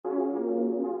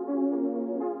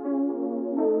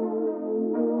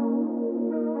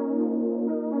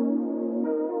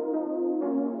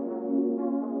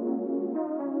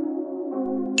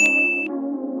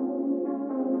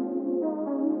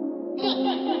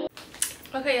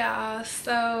Okay y'all,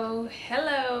 so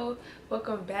hello,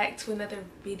 welcome back to another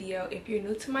video. If you're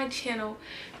new to my channel,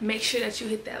 make sure that you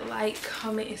hit that like,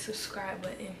 comment, and subscribe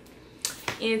button.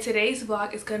 In today's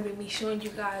vlog, it's gonna be me showing you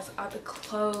guys all the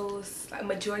clothes, like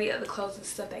majority of the clothes and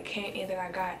stuff that came in that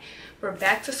I got for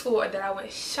back to school, or that I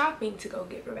went shopping to go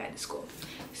get for back to school.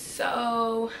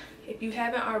 So if you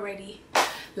haven't already,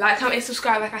 like, comment, and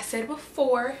subscribe. Like I said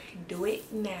before, do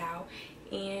it now.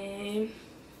 And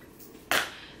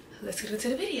let's get into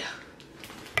the video.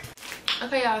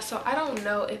 Okay y'all, so I don't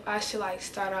know if I should like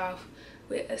start off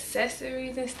with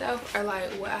accessories and stuff, or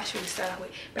like what I should start off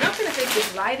with, but I'm gonna fix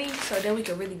this lighting so then we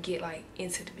can really get like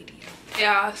into the video.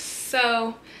 Y'all,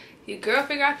 so your girl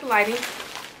figured out the lighting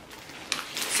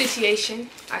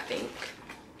situation, I think.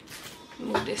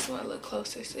 Move this one a little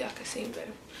closer so y'all can see me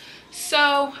better.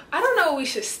 So I don't know what we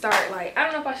should start. Like, I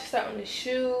don't know if I should start on the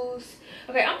shoes.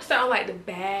 Okay, I'm gonna start on like the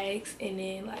bags, and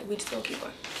then like we just gonna keep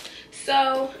going.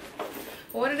 So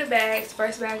one of the bags,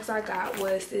 first bags I got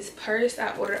was this purse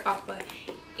I ordered off of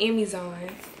Amazon,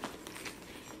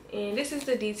 and this is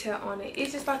the detail on it.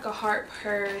 It's just like a heart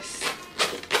purse.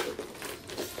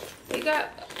 It got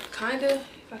kind of,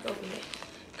 if I can open it,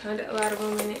 kind of a lot of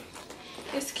room in it.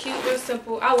 It's cute, real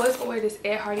simple. I was gonna wear this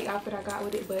Ed Hardy outfit I got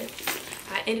with it, but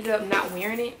I ended up not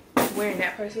wearing it, wearing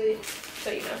that purse with it.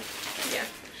 So you know, yeah.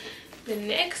 The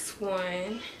next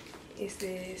one is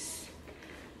this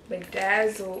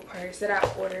bedazzled purse that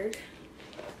I ordered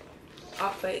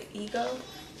off of Ego,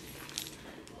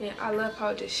 and I love how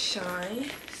it just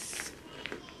shines.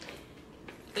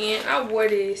 And I wore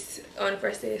this on the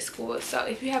first day of school, so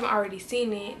if you haven't already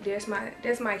seen it, there's my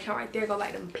account right there. Go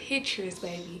like them pictures,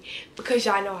 baby, because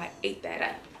y'all know I ate that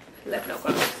up, left no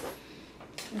clothes.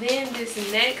 Then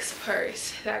this next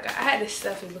purse that I got, I had to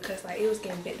stuff it because like it was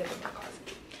getting bent up in my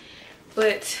closet,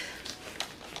 but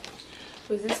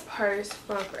was this purse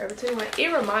from Forever 21. It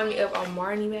reminded me of a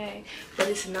Marni bag, but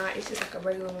it's not. It's just like a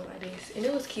regular one like this, and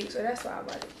it was cute, so that's why I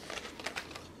bought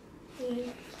it.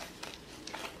 And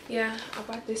yeah, I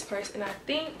bought this purse, and I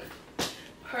think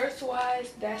purse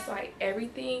wise that's like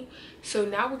everything. So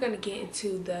now we're gonna get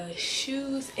into the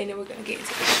shoes, and then we're gonna get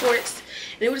into the shorts,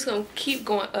 and then we're just gonna keep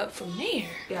going up from there.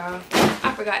 Y'all,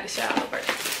 I forgot to shout out the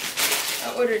purse.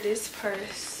 I ordered this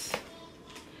purse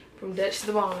from Dutch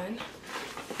the Bond.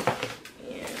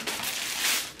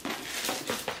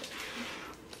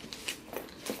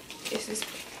 It's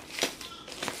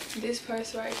this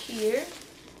purse right here.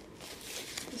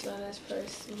 This one, this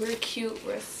purse, real cute,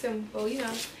 real simple, you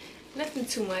know, nothing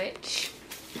too much.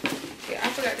 Yeah, I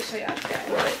forgot to show y'all that,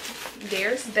 but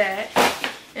there's that.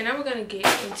 And now we're gonna get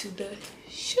into the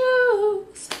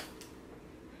shoes.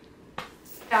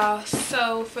 Y'all,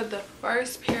 so for the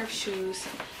first pair of shoes,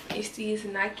 it's these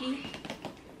Nike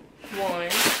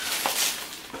ones,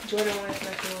 Jordan ones,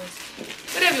 Nike ones,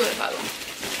 whatever you want to call them.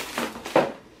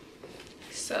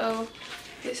 So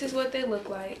this is what they look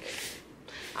like.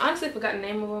 I honestly forgot the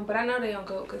name of them, but I know they on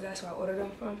GOAT because that's where I ordered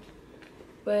them from.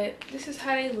 But this is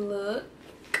how they look.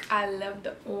 I love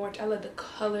the orange. I love the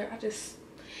color.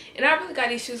 And I really got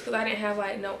these shoes because I didn't have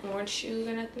like no orange shoes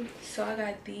or nothing. So I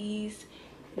got these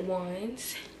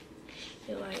ones,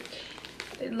 and like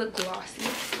they look glossy.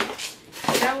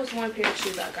 So that was one pair of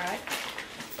shoes I got.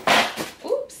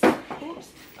 Oops.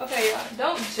 Okay, y'all,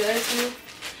 don't judge me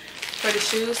for the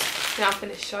shoes. Now I'm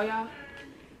finna show y'all,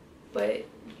 but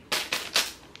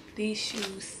these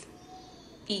shoes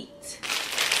eat.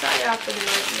 Sorry y'all for the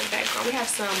noise in the background. We have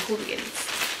some hooligans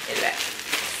in the back.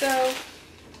 So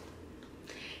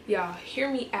y'all, hear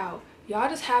me out. Y'all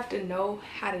just have to know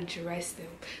how to dress them,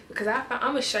 because I'm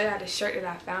gonna show y'all the shirt that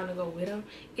I found to go with them.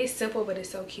 It's simple, but it's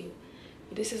so cute.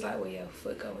 But this is like where your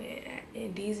foot go in at,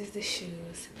 and these is the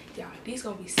shoes. Y'all, these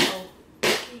gonna be so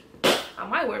pretty. I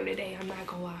might wear them today, I'm not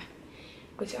gonna lie.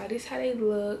 But y'all, this how they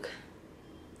look.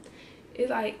 It's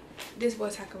like, this boy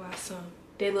talk about some,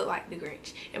 they look like the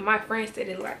Grinch, and my friends said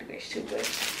they look like the Grinch too. But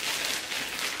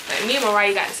like me and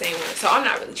Mariah got the same one, so I'm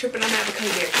not really tripping on that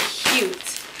because they're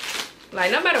cute.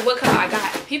 Like, no matter what color I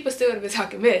got, people still would have been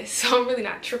talking mess, so I'm really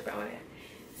not tripping on it.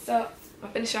 So I'm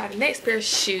finna show you the next pair of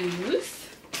shoes,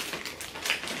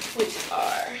 which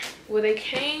are, well, they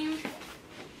came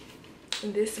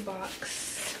in this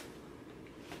box.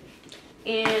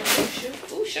 And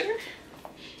ooh, sugar.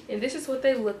 And this is what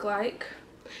they look like.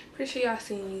 Pretty sure y'all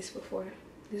seen these before.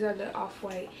 These are the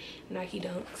off-white Nike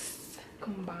Dunks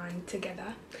combined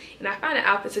together. And I found an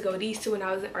outfit to go with these two when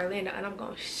I was in Orlando, and I'm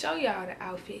gonna show y'all the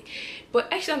outfit.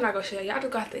 But actually, I'm not gonna show y'all. Y'all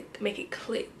just got to make it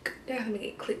click. You have to make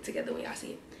it click together when y'all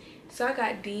see it. So I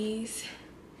got these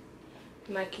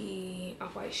Nike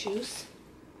off-white shoes.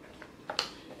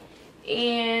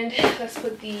 And let's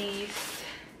put these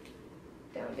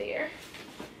down there.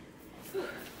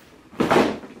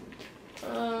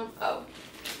 Oh.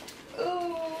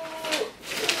 Ooh.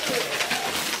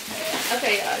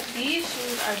 Okay, y'all, these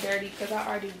shoes are dirty because I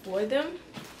already wore them.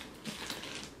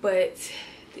 But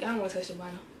I don't want to touch the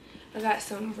bottom. I got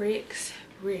some Rick's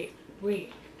Rick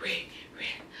and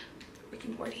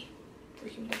Morty.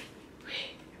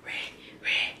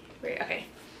 Okay.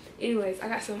 Anyways, I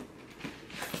got some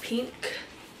pink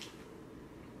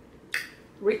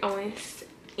Rick Owens,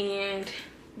 and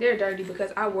they're dirty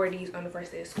because I wore these on the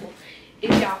first day of school.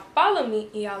 If y'all follow me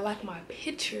and y'all like my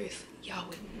pictures, y'all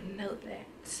would know that.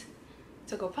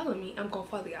 So go follow me. I'm gonna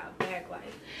follow y'all back. Like,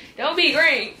 don't be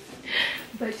green.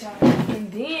 But y'all,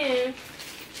 and then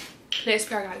next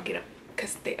pair I gotta get up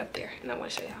because they up there, and I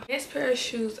want to show y'all. Next pair of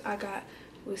shoes I got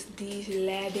was these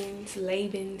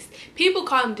Labans. People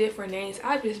call them different names.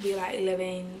 I just be like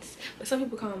Labans, but some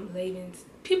people call them Labans.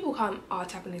 People call them all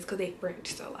type of names because they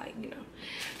French, so like, you know.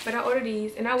 But I ordered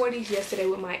these, and I wore these yesterday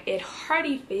with my Ed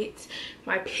Hardy fits.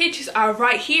 My pictures are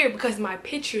right here because my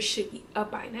pictures should be up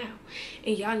by now,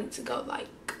 and y'all need to go like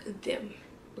them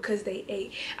because they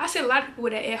ate. I see a lot of people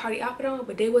with that Ed Hardy outfit on,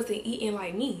 but they wasn't eating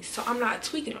like me, so I'm not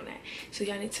tweaking on that. So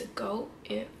y'all need to go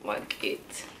and like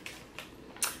it.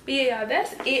 But yeah, y'all,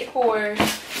 that's it for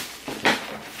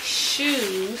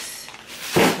shoes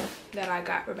that I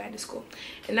got for back to school.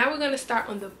 And now we're gonna start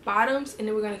on the bottoms, and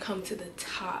then we're gonna come to the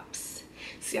tops,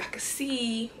 so y'all can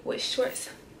see what shorts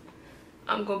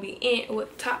I'm gonna be in,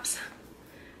 what tops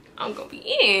I'm gonna be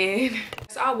in.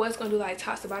 So I was gonna do like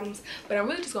tops to bottoms, but I'm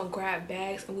really just gonna grab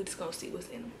bags and we're just gonna see what's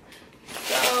in them.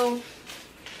 So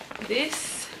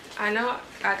this, I know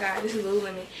I got, this is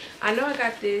Lululemon. I know I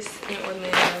got this in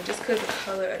Orlando just because of the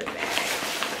color of the bag.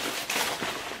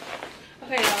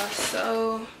 Okay, y'all,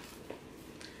 so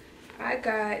I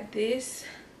got this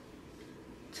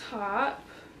top,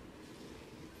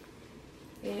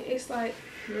 and it's like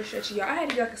real stretchy, y'all. I had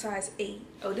to get like a size 8.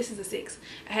 Oh, this is a 6.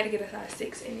 I had to get a size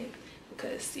 6 in it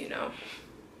because, you know,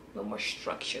 a little more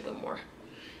structure, a little more,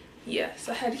 yeah.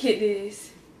 So I had to get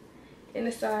this in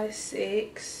a size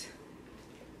 6.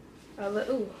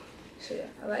 Ooh, so yeah,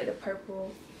 I like the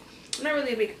purple. I'm not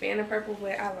really a big fan of purple,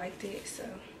 but I liked it, so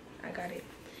I got it.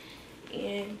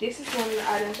 And this is one of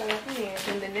the items I got from here.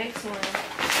 And the next one,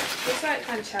 it's like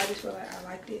kind of childish, but like I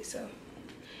liked it. So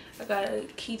I got a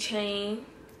keychain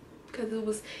because it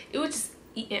was just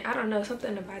eating. I don't know,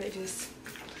 something about it just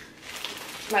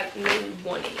like made me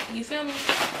want it. You feel me?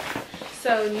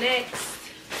 So next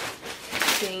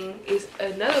thing is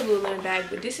another Lululemon bag,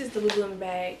 but this is the Lululemon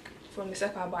bag from the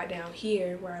stuff I bought down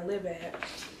here where I live at.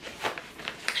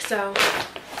 So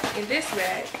in this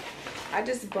bag, I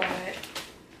just bought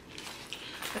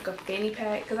like a fanny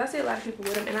pack because I see a lot of people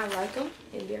with them and I like them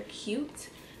and they're cute.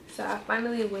 So I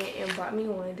finally went and bought me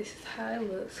one. This is how it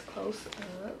looks close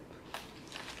up.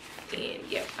 And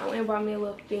yeah, I went and bought me a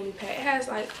little fanny pack. It has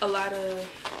like a lot of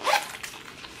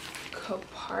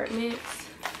compartments.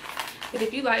 But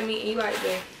if you like me and you like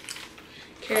to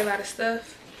carry a lot of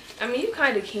stuff, I mean, you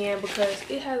kind of can because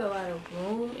it has a lot of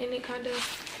room in it, kind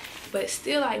of. But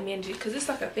still like manage it because it's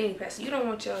like a fanny pack. So you don't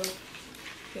want your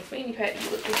fanny pack to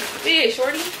look big,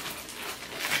 shorty.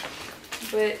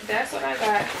 But that's what I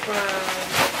got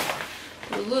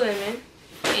from Lululemon.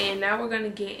 And now we're gonna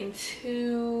get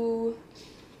into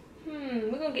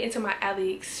my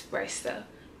AliExpress stuff.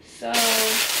 So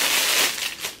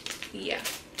yeah.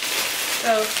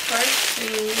 So first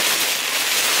thing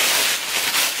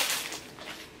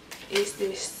is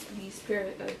these pair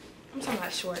of, I'm talking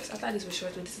about shorts. I thought these were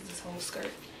shorts, but this is this whole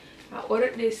skirt. I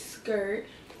ordered this skirt.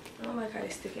 I don't like how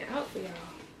it's sticking out for y'all.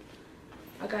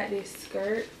 I got this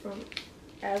skirt from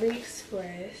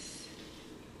AliExpress,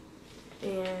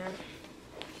 and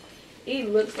it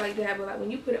looks like that, but like when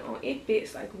you put it on, it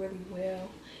fits like really well.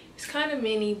 It's kind of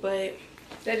mini, but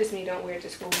that just means don't wear it to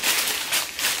school. But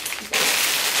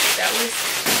that was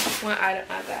one item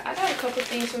I got. I got a couple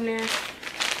things from there.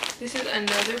 This is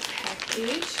another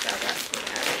package that I got from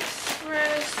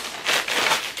AliExpress.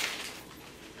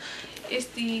 It's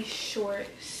these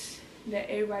shorts that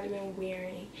everybody been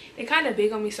wearing. They're kind of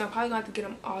big on me, so I'm probably gonna have to get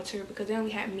them altered because they only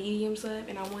had mediums left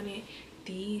and I wanted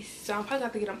these. So I'm probably gonna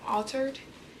have to get them altered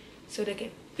so they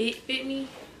can fit me.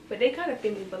 But they kind of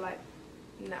fit me, but like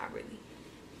not really.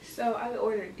 So I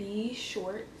ordered these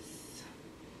shorts.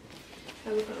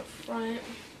 I look on the front.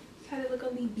 That's how they look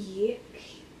on the back,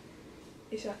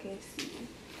 as y'all can see.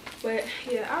 But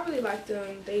yeah, I really like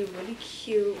them. They really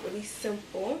cute, really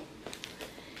simple.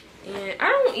 And I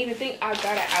don't even think I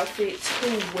got an outfit to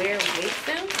wear with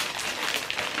them.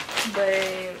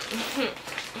 But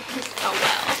oh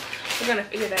well. We're gonna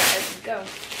figure that out as we go.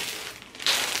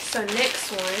 So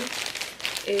next one,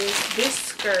 is this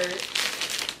skirt.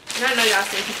 And I know y'all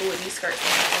seen people with these skirts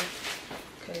before,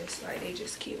 because like they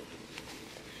just cute.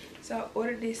 So I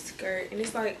ordered this skirt, and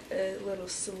it's like a little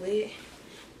slit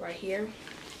right here,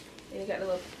 and it got a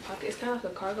little pocket. It's kind of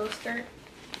like a cargo skirt,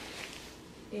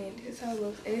 and this is how it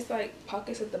looks. And it's like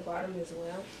pockets at the bottom as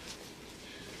well.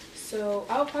 So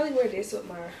I'll probably wear this with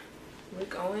my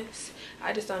Rick Owens.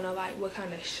 I just don't know like what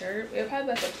kind of shirt. It'll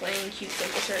probably be like a plain cute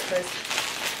simple shirt, because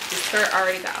the skirt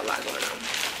already got a lot going on.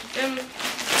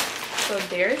 So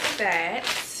there's that.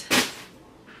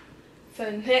 So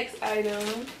next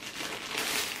item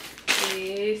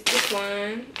is this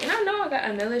one. And I know I got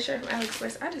another shirt from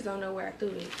AliExpress. I just don't know where I threw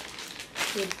it.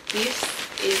 But this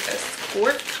is a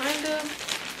skirt kind of.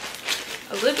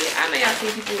 A little bit. I know y'all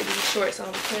seen people with these shorts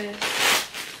on, because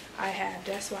I have.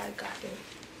 That's why I got them.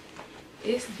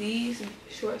 It's these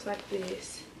shorts like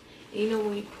this. And you know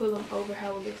when you pull them over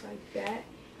how it looks like that?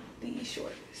 These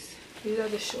shorts. These are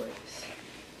the shorts.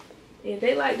 And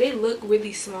they look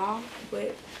really small,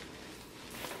 but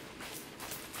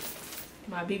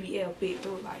my BBL fit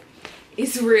through. Like,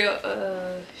 it's real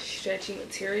stretchy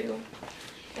material.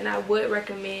 And I would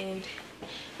recommend,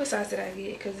 what size did I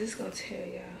get? Because this is gonna tell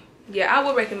y'all. Yeah, I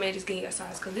would recommend just getting a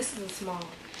size, because this is a small.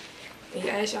 And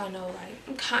as y'all know, like,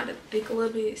 I'm kind of thick a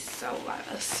little bit, so like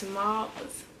a small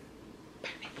was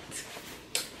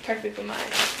perfect for my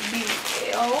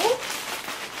BBL.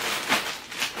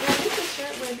 Yeah, this is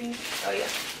shirt maybe. Oh yeah,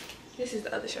 this is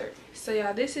the other shirt. So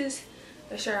y'all, this is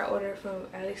the shirt I ordered from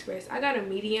AliExpress. I got a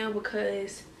medium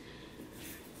because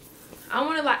I don't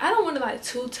want it like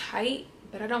too tight,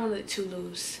 but I don't want it too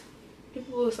loose.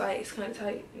 People was like it's kind of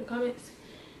tight in the comments.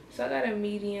 So I got a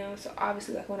medium, so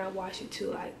obviously like when I wash it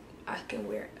too, like I can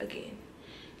wear it again.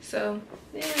 So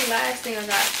then the last thing I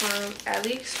got from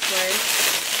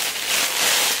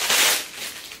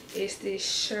AliExpress is this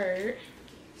shirt.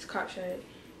 It's crop shirt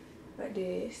like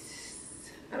this.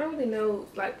 I don't really know,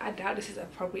 like I doubt this is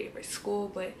appropriate for school,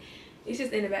 but it's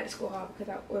just in the back to school haul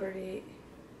because I ordered it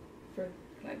for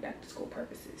like back to school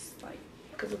purposes, like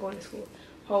because we're going to school.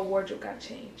 Whole wardrobe got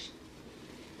changed.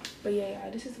 But yeah,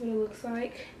 this is what it looks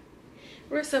like.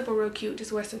 Real simple, real cute.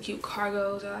 Just wear some cute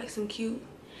cargos or like some cute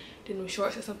denim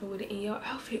shorts or something with it, and your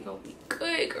outfit gonna be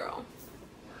good, girl.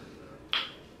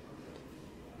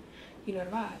 You know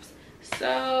the vibes.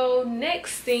 So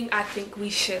next thing I think we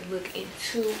should look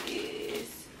into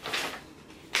is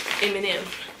M&M.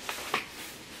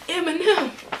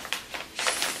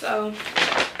 So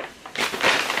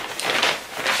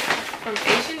from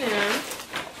H&M,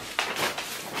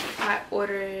 I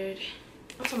ordered.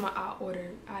 I'm talking about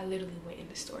I literally went in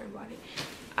the store and bought it.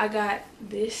 I got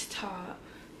this top,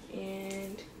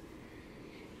 and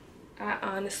I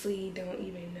honestly don't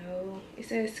even know. It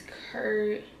says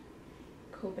Kurt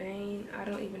Cobain. I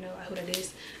don't even know like who that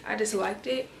is. I just liked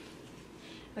it.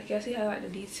 Like y'all see how like the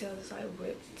details is like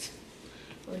ripped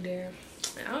on there.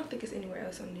 And I don't think it's anywhere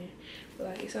else on there, but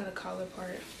like it's on the collar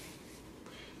part.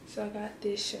 So I got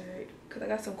this shirt because I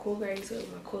got some cool grays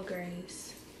with my cool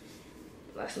grays,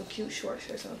 like some cute shorts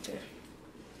or something.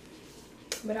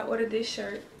 But I ordered this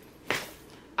shirt.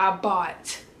 I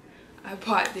bought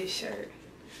this shirt.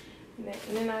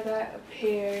 And then I got a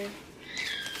pair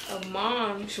of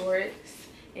mom shorts.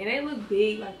 And they look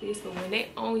big like this, but when they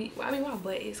own you, well, I mean my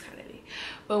butt is kind of big,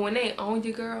 but when they own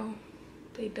you, girl,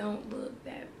 they don't look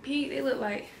that big. They look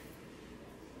like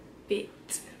fit,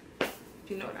 if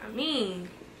you know what I mean.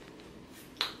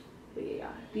 But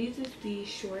yeah, these is these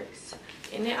shorts.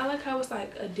 And then I like how it's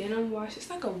like a denim wash. It's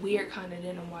like a weird kind of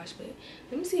denim wash, but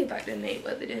let me see if I can name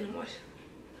of the denim wash.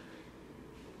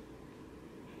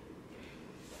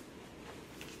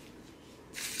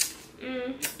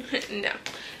 No,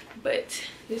 but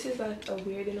this is like a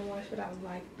weird denim wash, but I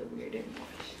like the weird denim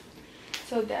wash.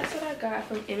 So that's what I got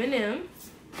from M&M.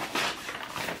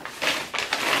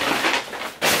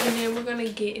 And then we're gonna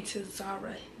get into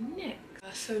Zara next.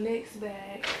 So next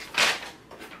bag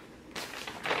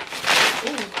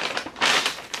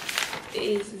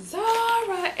is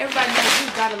Zara. Everybody knows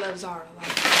you gotta love Zara,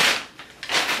 like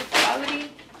the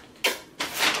quality.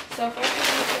 So first I'm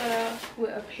gonna start off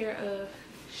with a pair of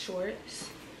shorts.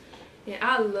 And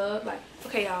I love, like,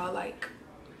 okay y'all, like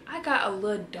I got a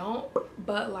little don't,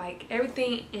 but like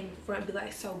everything in front be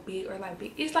like so big, or like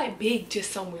big, it's like big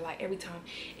just somewhere like every time.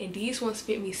 And these ones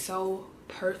fit me so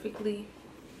perfectly,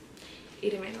 it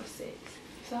didn't make no sense.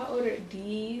 So I ordered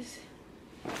these.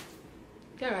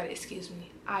 Y'all gotta excuse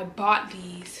me, I bought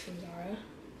these from Zara.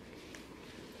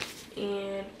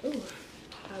 And ooh,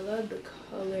 I love the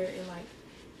color and like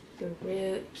the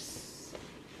rips,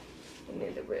 and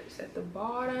then the rips at the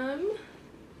bottom,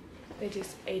 they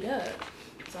just ate up.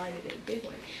 Zara did a big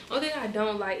one. Only thing I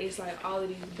don't like is like all of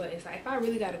these buttons. Like if I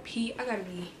really gotta pee, I gotta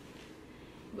be,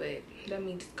 but let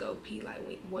me just go pee. Like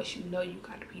once you know you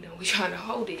gotta pee, don't be trying to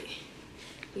hold it.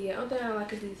 But yeah, only thing I don't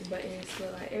like is these buttons,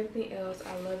 but like everything else,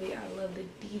 I love it. I love the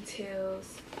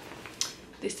details.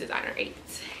 This designer $8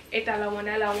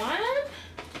 $1.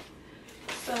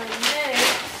 So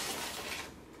next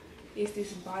is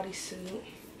this bodysuit.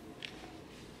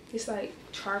 It's like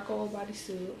charcoal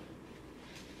bodysuit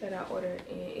that I ordered,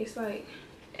 and it's like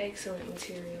excellent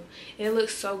material. And it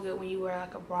looks so good when you wear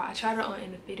like a bra. I tried it on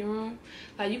in the fitting room.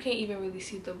 Like you can't even really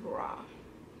see the bra.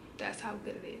 That's how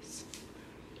good it is.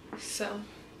 So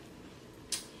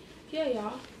yeah,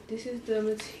 y'all, this is the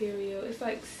material. It's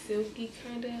like silky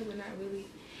kind of, but not really.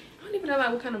 I don't even know like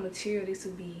what kind of material this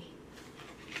would be.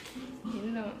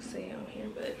 And it don't say it on here,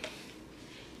 but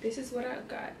this is what I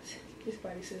got. This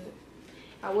bodysuit.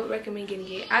 I would recommend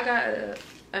getting it. I got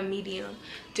a medium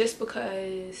just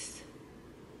because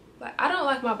like I don't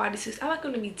like my bodysuits. I like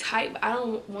them to be tight, but I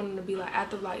don't want them to be like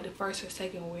after like the first or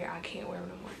second wear I can't wear them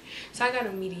no more. So I got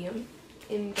a medium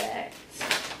in that.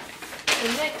 The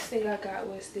next thing I got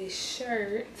was this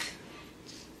shirt.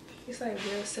 It's like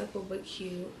real simple but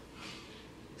cute.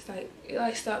 It's like it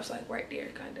like stops like right there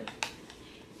kind of,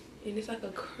 and it's like a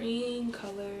cream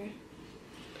color.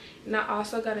 And I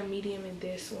also got a medium in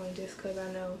this one just because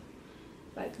I know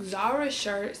like Zara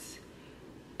shirts,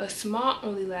 a small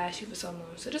only lasts you for so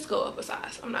long, so just go up a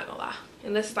size. I'm not gonna lie,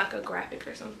 unless it's like a graphic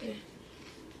or something.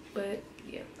 But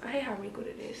yeah, I hate how wrinkled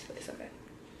it is, but it's okay.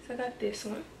 So I got this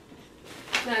one.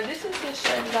 Now this is the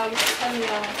shirt that I was telling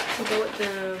y'all to go with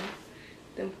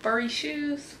them furry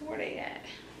shoes. Where they at?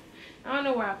 I don't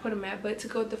know where I put them at, but to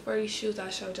go with the furry shoes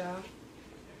I showed y'all,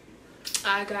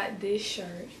 I got this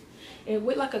shirt. And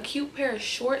with like a cute pair of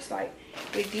shorts, like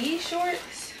with these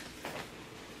shorts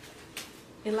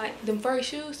and like them furry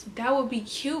shoes, that would be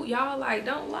cute, y'all. Like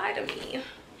don't lie to me.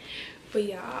 But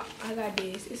y'all, I got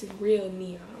this. It's real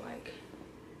neon. Like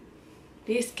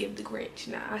this give the Grinch.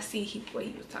 Now I see what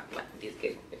he was talking about. This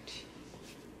give the Grinch.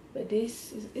 But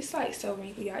this is, it's like so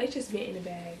wrinkled, y'all. It's just been in the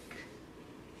bag.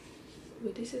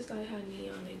 But this is like how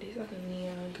neon it is. Like a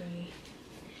neon green.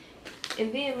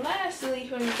 And then lastly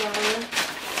from Zara,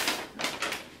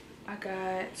 I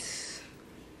got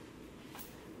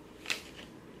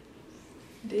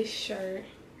this shirt.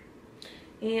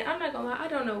 And I'm not gonna lie, I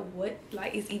don't know what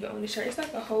like is even on the shirt. It's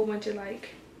like a whole bunch of like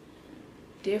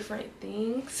different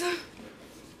things.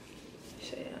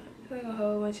 Show y'all. It's like a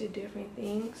whole bunch of different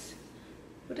things.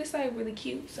 But it's like really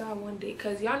cute, so I wanted it.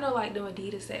 Cause y'all know like the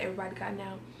Adidas that everybody got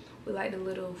now with like the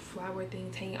little flower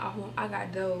things hanging off them. I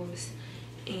got those,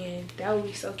 and that would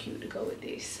be so cute to go with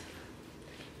this.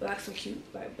 With like some cute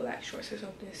like black shorts or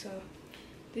something. So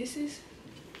this is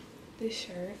this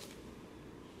shirt.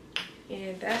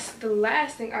 And that's the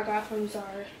last thing I got from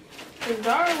Zara. Cause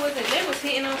Zara wasn't, they was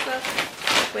hitting on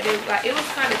stuff, but it was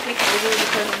kind of picked over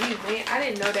because when we went, I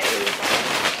didn't know that it was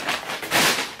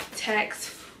like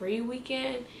tax-free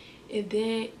weekend. And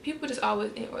then people just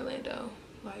always in Orlando,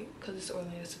 like, cause it's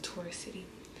Orlando, it's a tourist city.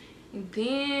 And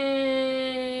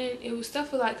then it was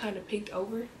stuff was like kind of picked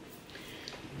over.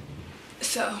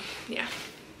 So yeah.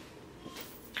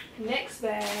 Next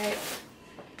bag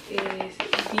is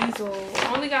Diesel.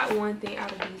 I only got one thing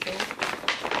out of Diesel.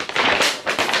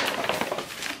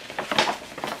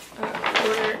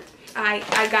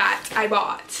 I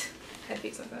bought. I had to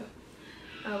fix myself.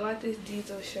 I bought this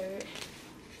Diesel shirt.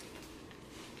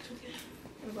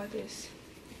 I bought this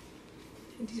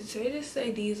Diesel. So they just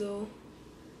say Diesel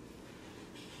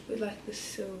with like the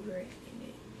silver in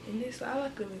it. And this, I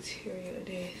like the material of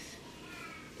this.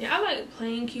 And I like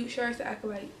plain cute shirts that I could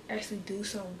like actually do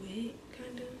something with,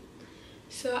 kind of.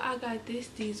 So I got this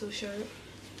Diesel shirt,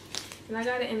 and I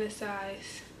got it in a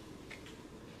size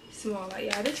small. Like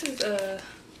yeah, this is a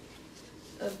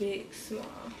big small.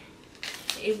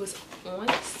 It was on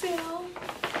sale.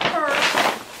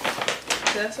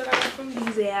 So that's what I got from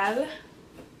Diesel.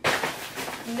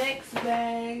 Next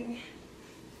bag.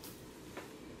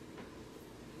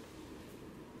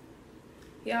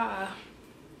 Yeah.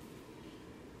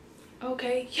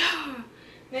 Okay, yeah.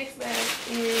 Next bag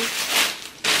is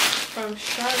from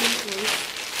Charlotte's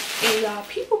Russe. And y'all,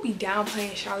 people be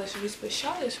downplaying Charlotte's Russe, but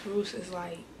Charlotte's Russe is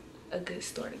like a good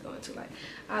store to go into. Like,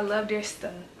 I love their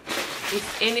stuff.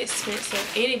 It's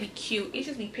inexpensive and it be cute. It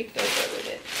just be picked over with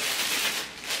it.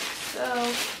 So,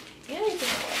 yeah, it's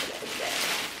just like that.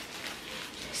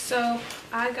 So,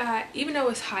 I got, even though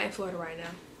it's hot in Florida right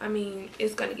now, I mean,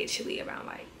 it's gonna get chilly around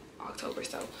like October,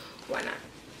 so why not?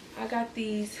 I got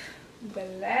these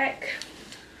black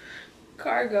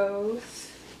cargos.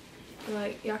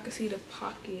 Like y'all can see the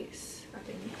pockets, I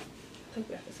think. hope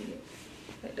y'all can see it.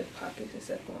 Like the pockets and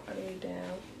stuff going all the way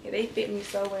down. Yeah, they fit me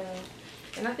so well.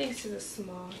 And I think this is a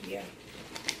small, yeah.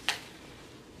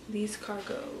 These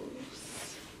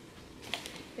cargos.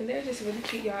 And they're just really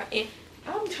cute, y'all. And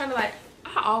I'm trying to like,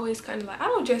 I always kind of like, I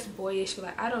don't dress boyish, but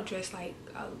like I don't dress like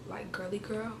a like girly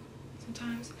girl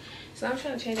sometimes. So I'm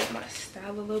trying to change up my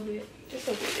style a little bit, just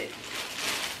a little bit.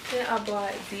 Then I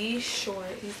bought these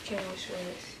shorts, these camo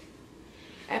shorts.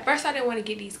 At first I didn't want to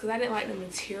get these because I didn't like the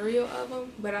material of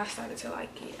them, but I started to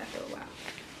like it after a while.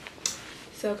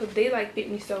 So because they like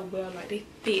fit me so well, like they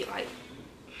fit like,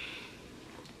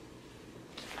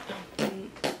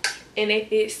 and they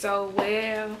fit so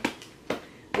well.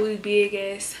 Really big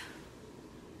ass.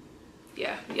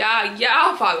 Yeah,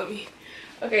 y'all follow me.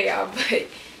 Okay, y'all, but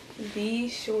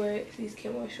these shorts, these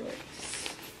camo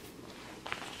shorts,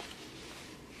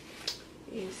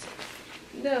 is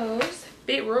those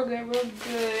fit real good, real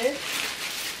good.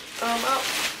 Oh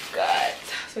god,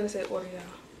 I was gonna say order, y'all.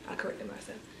 I corrected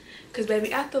myself, cause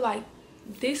baby, after like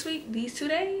this week, these 2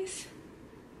 days,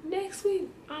 next week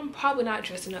I'm probably not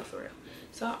dressing up for real.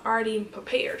 So I already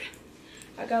prepared.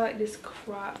 I got like this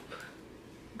crop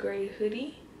gray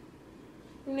hoodie.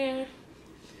 Yeah,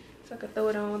 so I could throw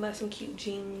it on with like some cute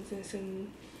jeans and some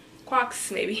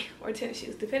Crocs maybe, or tennis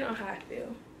shoes, depending on how I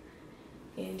feel.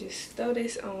 And just throw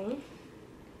this on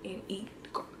and eat the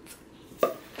Crocs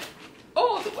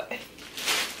all the way.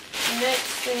 Next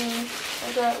thing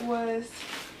I got was,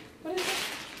 what is it?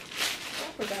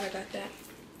 I forgot I got that.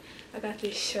 I got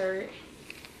this shirt.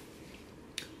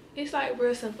 It's like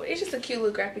real simple. It's just a cute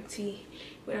little graphic tee,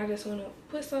 but I just want to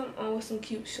put some on with some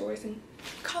cute shorts and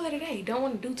call it a day. Don't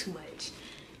want to do too much.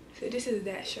 So this is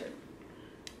that shirt.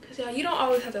 Cause y'all, you don't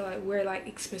always have to like wear like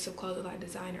expensive clothes or like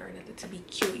designer or nothing to be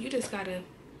cute. You just gotta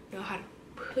know how to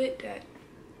put that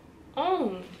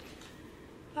on.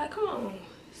 Like, come on.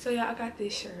 So y'all, I got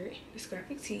this shirt, this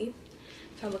graphic tee.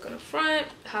 So I look on the front,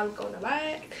 how I look on the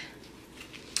back.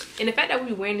 And the fact that we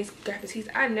be wearing these graphic tees,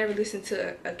 I never listened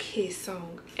to a Kiss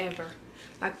song ever,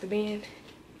 like the band,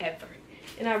 ever.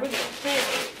 And I really don't plan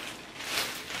on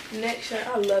it. Next shirt,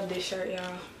 I love this shirt,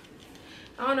 y'all.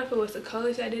 I don't know if it was the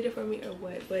colors that did it for me or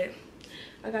what, but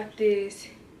I got this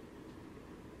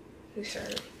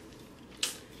shirt.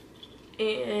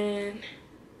 And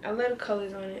I love the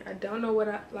colors on it. I don't know what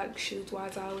I like shoes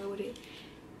wise I wear with it,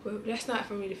 but that's not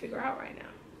for me to figure out right now.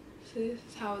 So this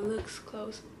is how it looks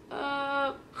close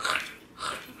up.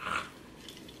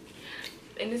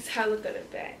 And this is how I look at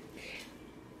the back.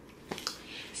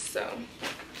 So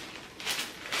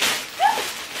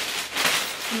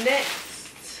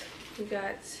next we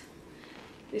got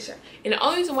this shirt. And the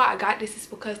only reason why I got this is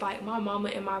because like my mama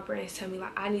and my friends tell me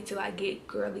like I need to like get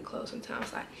girly clothes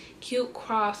sometimes, like cute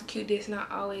crops, cute this,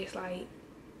 not always like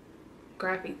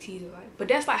graphic tees or like, but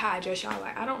that's like how I dress, y'all.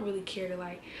 Like I don't really care to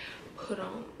like put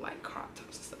on like crop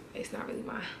tops and stuff. It's not really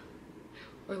mine.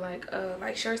 Or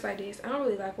like shirts like this. I don't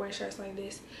really like wearing shirts like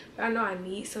this, but I know I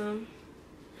need some.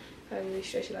 I really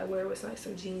stretchy, like wear it with like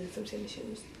some jeans and some tennis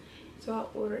shoes. So I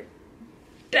ordered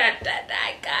that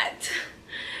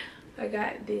I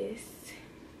got this.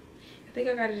 I think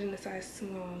I got it in a size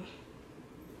small.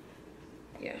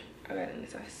 Yeah, I got it in a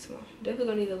size small. Definitely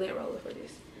gonna need a lint roller for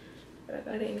this, but I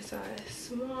got it in a size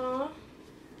small.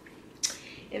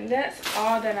 And that's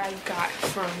all that I got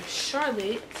from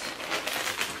Charlotte.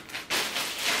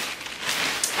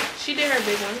 She did her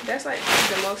big one. That's like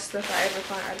the most stuff I ever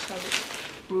find out of Charlotte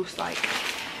Ruth's like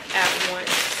at once.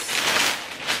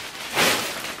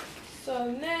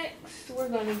 So next we're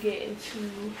gonna get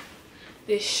into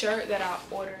this shirt that I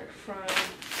ordered from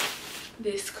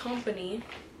this company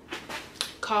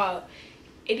called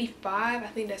 85. I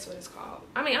think that's what it's called.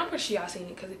 I mean, I'm pretty sure y'all seen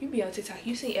it, because if you be on TikTok,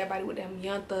 you seen everybody with them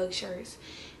Young Thug shirts,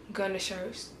 Gunna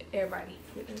shirts, everybody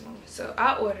with them on. So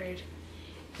I ordered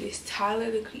this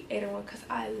Tyler the Creator one because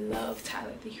I love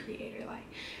Tyler the Creator. Like,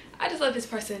 I just love his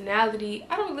personality.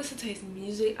 I don't listen to his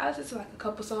music. I listen to like a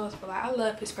couple songs, but like I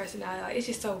love his personality. Like, it's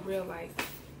just so real. Like,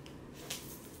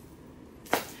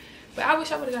 but I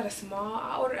wish I would have got a small.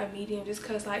 I ordered a medium just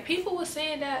because like people were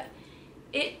saying that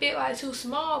it fit like too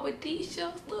small, but these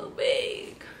shirts look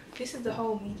big. This is the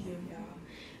whole medium, y'all.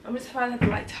 I'm just trying to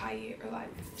like tie it or like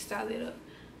style it up,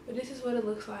 but this is what it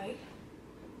looks like.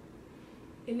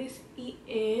 And it's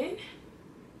eaten.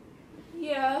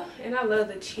 Yeah, and I love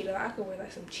the cheetah. I could wear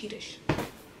like some cheetah shirts.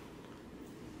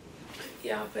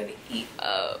 Yeah, I'm finna eat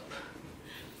up.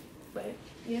 But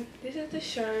yeah, this is the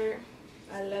shirt.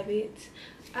 I love it.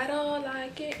 I don't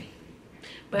like it,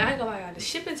 but I ain't gonna lie, y'all, the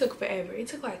shipping took forever. It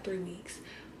took like 3 weeks,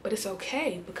 but it's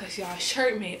okay because y'all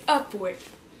shirt made up for it.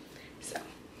 So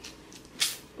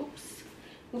oops,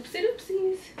 oopsie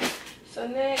doopsies. So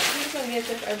next, I'm just gonna get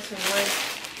into Forever 21.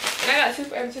 And I got 2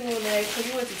 Forever 21 bags because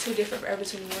we went to 2 different Forever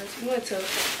 21s. We went to a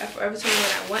Forever 21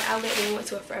 at one outlet, then we went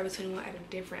to a Forever 21 at a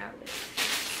different outlet.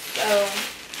 So,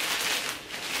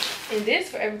 in this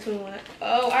Forever 21,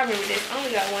 oh, I remember this. I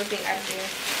only got one thing out of there.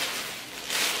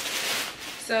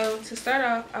 So, to start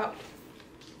off,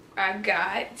 I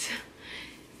got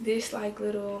this like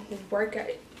little workout.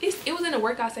 It was in the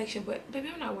workout section, but baby,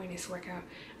 I'm not wearing this workout.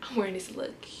 I'm wearing this to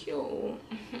look cute.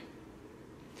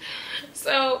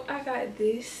 So I got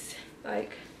this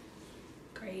like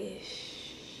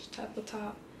grayish type of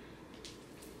top,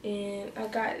 and I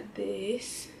got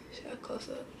this, show close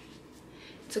up,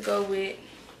 to go with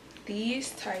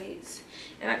these tights.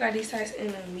 And I got these tights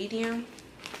in a medium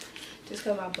just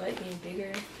because my butt getting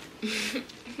bigger.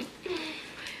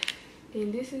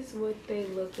 And this is what they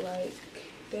look like.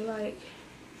 They're like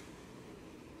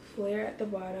flare at the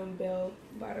bottom, bell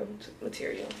bottom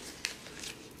material.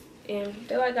 And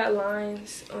they like got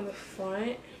lines on the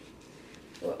front,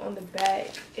 but on the back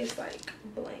it's like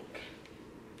blank.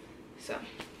 So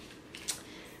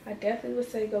I definitely would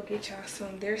say go get y'all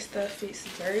some. Their stuff fits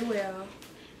very well,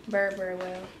 very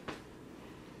well.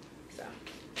 So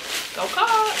go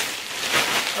cop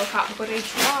before they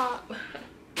drop.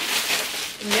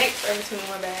 Next Forever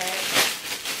 21 bag,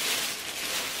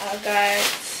 I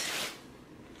got.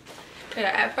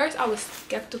 At first I was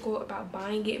skeptical about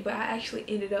buying it, but I actually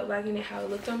ended up liking it how it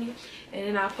looked on me, and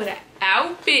then I put an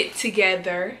outfit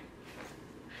together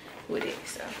with it.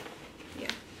 So yeah,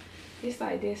 it's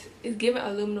like this. It's giving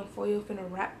aluminum foil, finna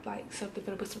wrap like something,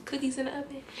 finna put some cookies in the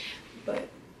oven, but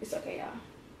it's okay, y'all,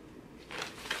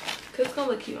 cause it's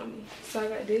gonna look cute on me. So I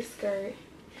got this skirt,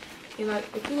 and like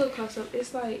if you look close up,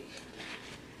 it's like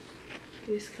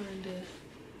this kind of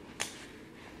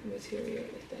material,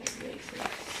 if that makes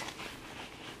sense.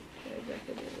 Back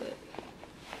of the look,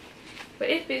 but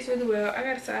it fits really well. I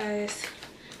got a size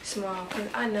small because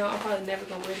I know I'm probably never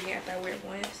gonna wear it again after I wear it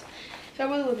once, so I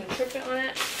really wasn't tripping on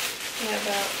it. About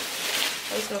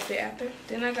how it's gonna fit after.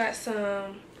 Then I got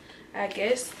some, I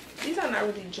guess these are not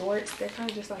really jorts, they're kind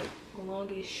of just like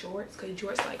longish shorts, because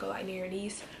jorts like go like near your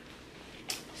knees.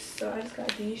 So I just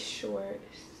got these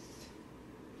shorts,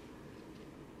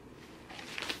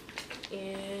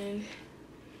 and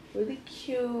really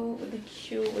cute,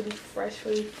 really fresh,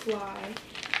 really fly.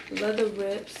 Love the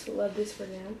rips, love this for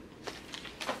them.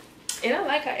 And I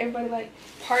like how everybody like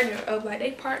partnered up, like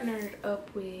they partnered up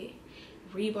with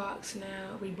Reebok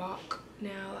now,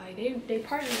 like they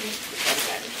partnered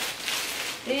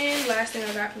with everybody. Then last thing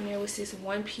I got from there was this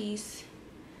one-piece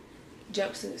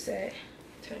jumpsuit set.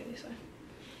 Turn it this way.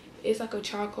 It's like a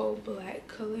charcoal black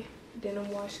color,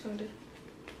 denim wash kind of.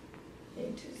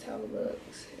 And just how it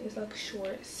looks. It's like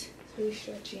shorts. It's really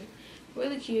stretchy,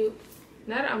 really cute.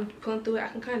 Now that I'm pulling through it, I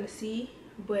can kind of see,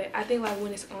 but I think like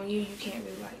when it's on you, you can't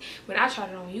really like. When I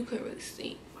tried it on, you couldn't really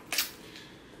see.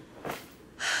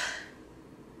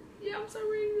 Yeah, I'm so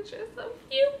ready to dress so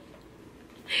cute.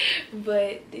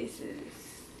 But this is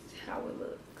how it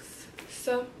looks.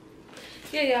 So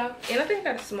yeah, y'all. And I think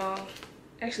I got a small.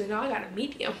 Actually, no, I got a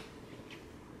medium.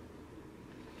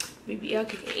 BBL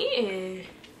kicking in.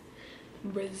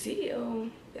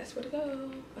 Brazil, that's where to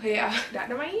go. Okay, y'all,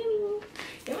 Dr. Miami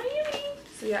in Miami.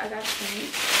 So yeah, I got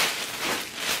these.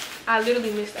 I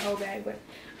literally missed the whole bag, but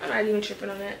I'm not even tripping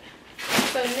on that.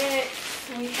 So next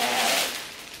we have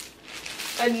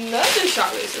another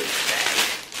Charlotte Tilbury bag.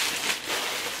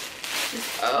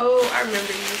 Oh, I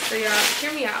remember these. So y'all,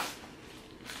 hear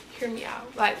me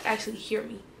out, like actually hear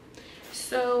me.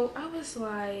 So I was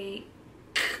like,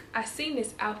 I seen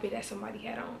this outfit that somebody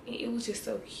had on, and it was just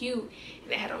so cute,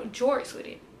 and it had on jorts with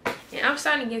it. And I'm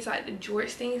starting to get into like the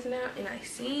jorts things now, and I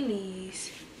seen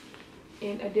these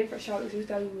in a different Charlotte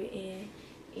Tilbury we were in,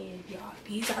 and y'all,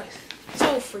 these are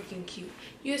so freaking cute.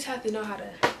 You just have to know how to,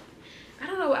 I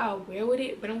don't know what I'll wear with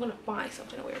it, but I'm gonna find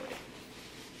something to wear with it.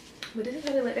 But this is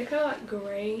how they look. They're kind of like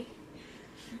gray,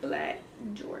 black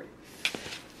jorts,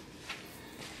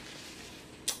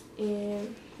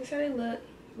 and this is how they look.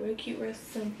 Real cute, real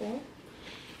simple.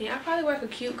 And I probably wear like a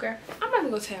cute graphic. I'm not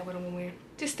gonna go tell you what I'm gonna wear.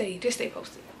 Just stay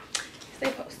posted.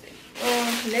 Stay posted.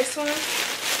 Next one.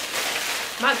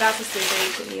 My gossip sister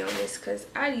they put me on this because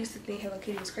I used to think Hello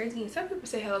Kitty was crazy, and some people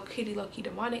say Hello Kitty low-key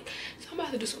demonic. So I'm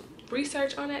about to do some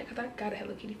research on that because I got a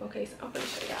Hello Kitty phone case. I'm gonna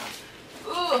show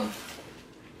y'all. Ugh.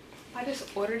 I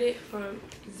just ordered it from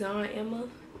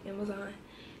Amazon.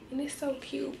 And it's so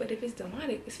cute, but if it's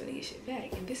demonic, it's gonna get shit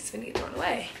back, and this is gonna get thrown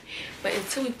away. But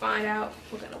until we find out,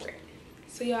 we're gonna wear it.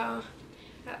 So y'all,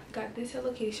 I got this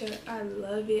Hello Kitty shirt. I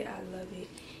love it.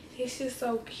 It's just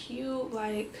so cute.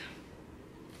 Like,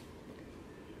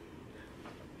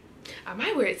 I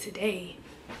might wear it today.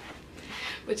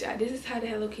 But y'all, this is how the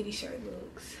Hello Kitty shirt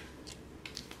looks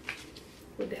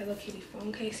with the Hello Kitty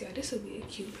phone case. Y'all, this would be a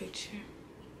cute picture.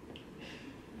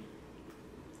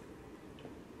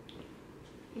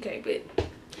 Okay, but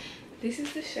this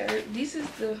is the shirt. These is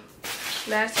the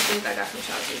last two things I got from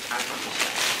Shop. I promise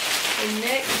y'all. And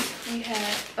next we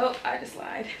have, oh, I just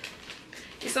lied.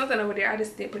 It's something over there. I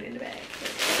just didn't put it in the bag.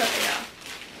 It's okay, y'all.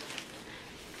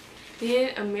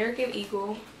 Then American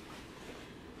Eagle.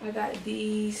 I got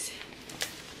these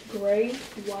gray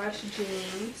wash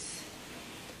jeans.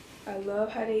 I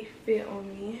love how they fit on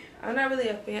me. I'm not really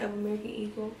a fan of American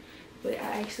Eagle, but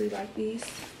I actually like these.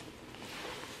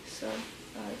 So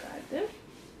I got them.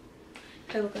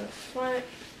 How they look on the front.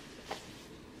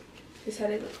 This is how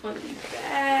they look on the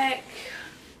back.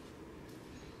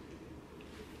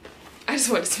 I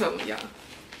just want to smell them, y'all.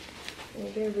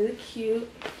 And they're really cute.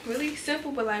 Really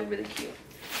simple, but like really cute.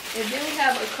 And then we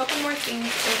have a couple more things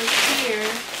over here.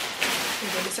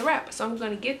 And then it's a wrap. So I'm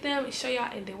going to get them and show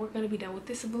y'all. And then we're going to be done with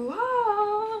this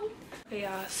vlog. Okay,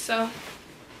 y'all. So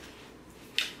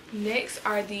next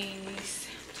are these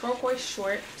turquoise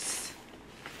shorts.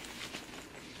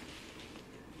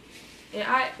 And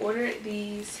I ordered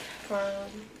these from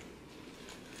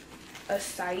a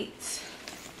site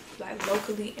like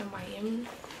locally in Miami.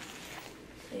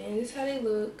 And this is how they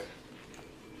look.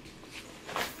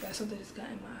 Got something that's got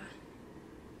in my eye.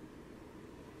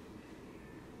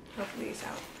 Hopefully it's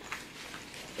out.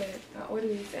 But I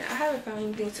ordered these and I haven't found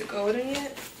anything to go with them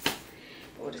yet.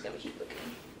 But we're just gonna keep looking.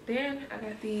 Then I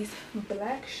got these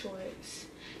black shorts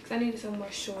because I needed some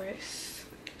more shorts.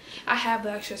 I have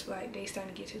black shorts, but like they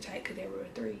starting to get too tight because they were a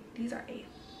 3. These are a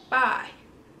 5.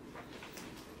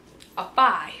 A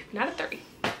 5, not a 3.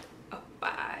 A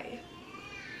 5.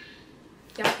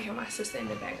 Y'all can hear my sister in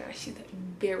the background. She's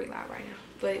very loud right now.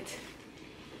 But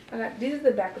I got, this is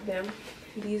the back of them.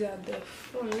 These are the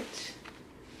front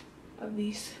of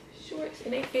these shorts,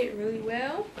 and they fit really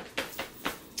well.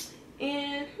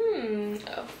 And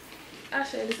oh,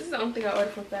 actually, this is the only thing I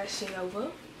ordered from Fashion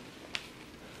Nova.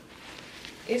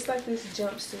 It's like this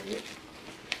jumpsuit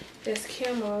that's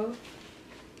camo,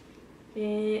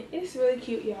 and it's really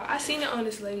cute, y'all. I seen it on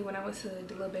this lady when I went to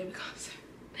the Lil Baby concert,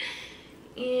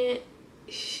 and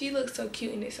she looked so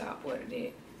cute in it, so I ordered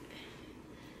it.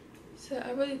 So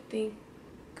I really think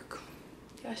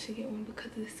y'all should get one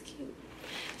because it's cute.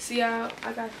 So y'all,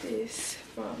 I got this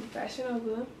from Fashion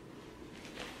Nova,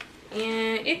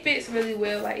 and it fits really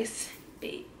well. Like it's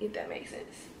big, if that makes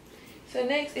sense. So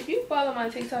next, if you follow my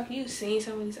TikTok, you've seen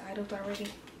some of these items already.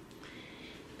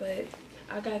 But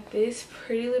I got this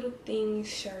Pretty Little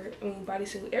Things shirt,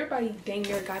 bodysuit. Everybody dang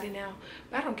near got it now,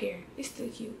 but I don't care. It's still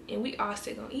cute, and we all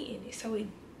still gonna eat in it, so it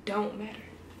don't matter.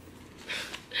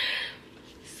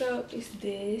 So it's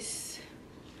this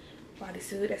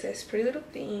bodysuit that says Pretty Little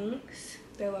Things,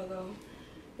 their logo,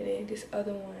 and then this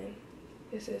other one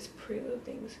that says Pretty Little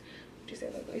Things, which is their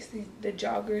logo. It's the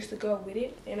joggers to go with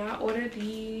it, and I ordered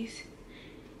these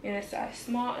in a size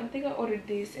small, and I think I ordered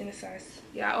this in a size,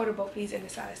 yeah, I ordered both of these in a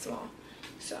size small.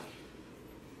 So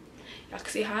y'all can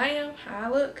see how I am, how I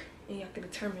look, and y'all can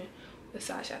determine what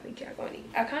size y'all think y'all gonna need.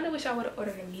 I kind of wish I would have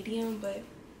ordered a medium, but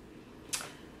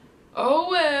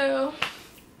oh well.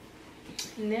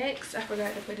 Next, I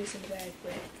forgot to put this in the bag,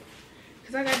 but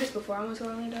because I got this before I went to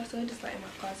Orlando, so it's just like in my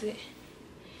closet.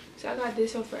 So I got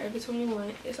this from Forever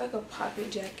 21. It's like a pocket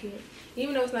jacket.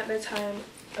 Even though it's not that time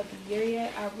of the year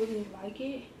yet, I really like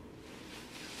it.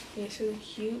 And it's really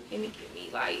cute, and it give me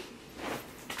like,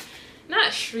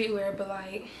 not streetwear, but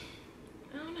like,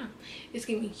 I don't know, it's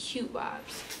giving me cute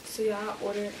vibes. So y'all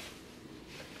ordered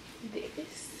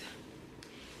this,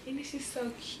 and it's just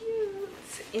so cute.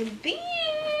 And then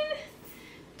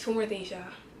 2 more things, y'all,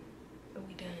 and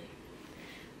we done.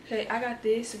 Okay, I got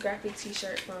this graphic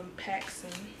t-shirt from Paxson,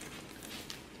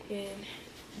 and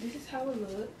this is how it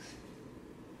looks.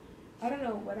 I don't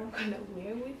know what I'm gonna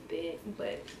wear with it,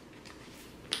 but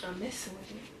I'm messing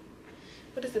with it.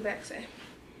 What does the back say?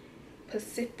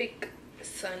 Pacific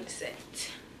Sunset.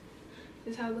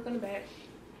 This is how I look on the back.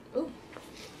 Ooh,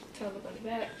 this is how I look on the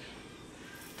back.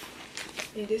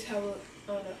 And this is how I look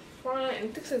on the front.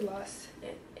 And this is Los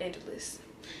Angeles,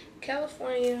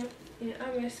 California. And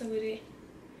I'm messing with it.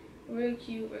 Real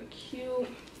cute, real cute.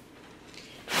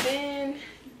 Then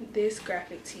this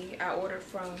graphic tee I ordered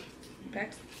from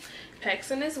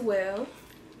Paxson as well.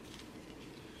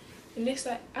 And it's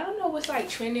like, I don't know what's like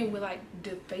trending with like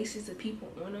the faces of people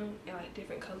on them and like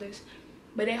different colors,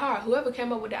 but they hard. Whoever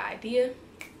came up with the idea,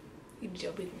 You did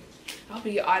your big one. I hope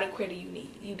you get all the credit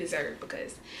you deserve,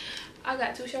 because I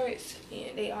got 2 shirts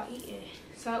and they all eating.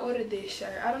 So I ordered this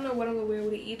shirt. I don't know what I'm gonna wear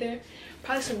with it either.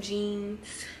 Probably some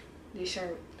jeans, this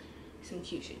shirt, some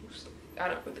cute shoes. I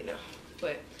don't really know,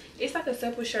 but it's like a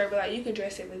simple shirt, but like you can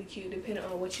dress it really cute depending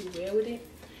on what you wear with it.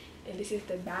 And this is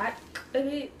the back of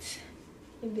it.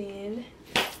 And then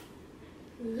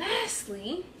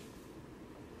lastly,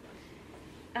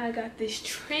 I got this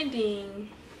trending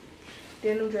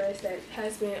denim dress that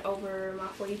has been over my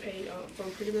For You page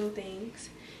from Pretty Little Things.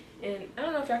 And I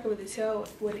don't know if y'all can really tell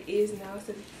what it is now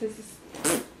since it's,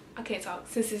 I can't talk,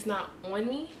 since it's not on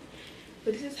me.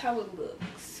 But this is how it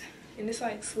looks. And it's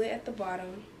like slit at the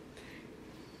bottom.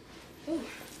 Ooh.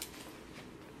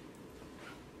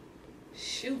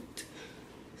 Shoot.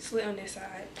 Slit on this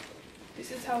side.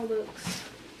 This is how it looks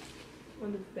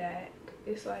on the back.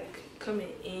 It's like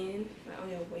coming in, like on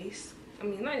your waist. I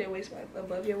mean, not your waist, but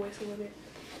above your waist a little bit.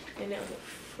 And then on the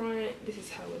front, this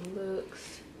is how it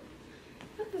looks.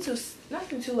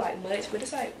 Nothing too like much, but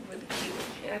it's like really cute.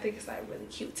 And I think it's like really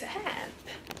cute to have.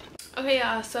 Okay,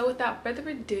 y'all, so without further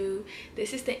ado,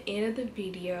 this is the end of the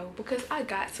video, because I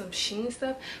got some Shein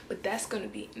stuff, but that's gonna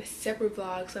be in a separate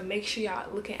vlog. So make sure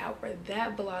y'all looking out for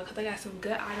that vlog, because I got some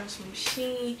good items from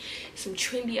Shein, some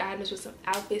trendy items with some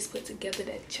outfits put together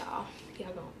that y'all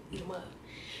gonna eat them up.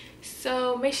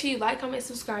 So make sure you like, comment,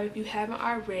 subscribe if you haven't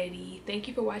already. Thank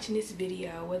you for watching this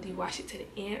video, whether you watch it to the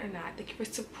end or not. Thank you for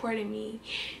supporting me,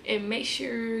 and make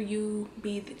sure you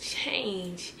be the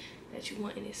change that you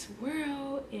want in this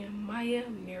world. And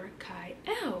Mayamerakii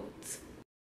out.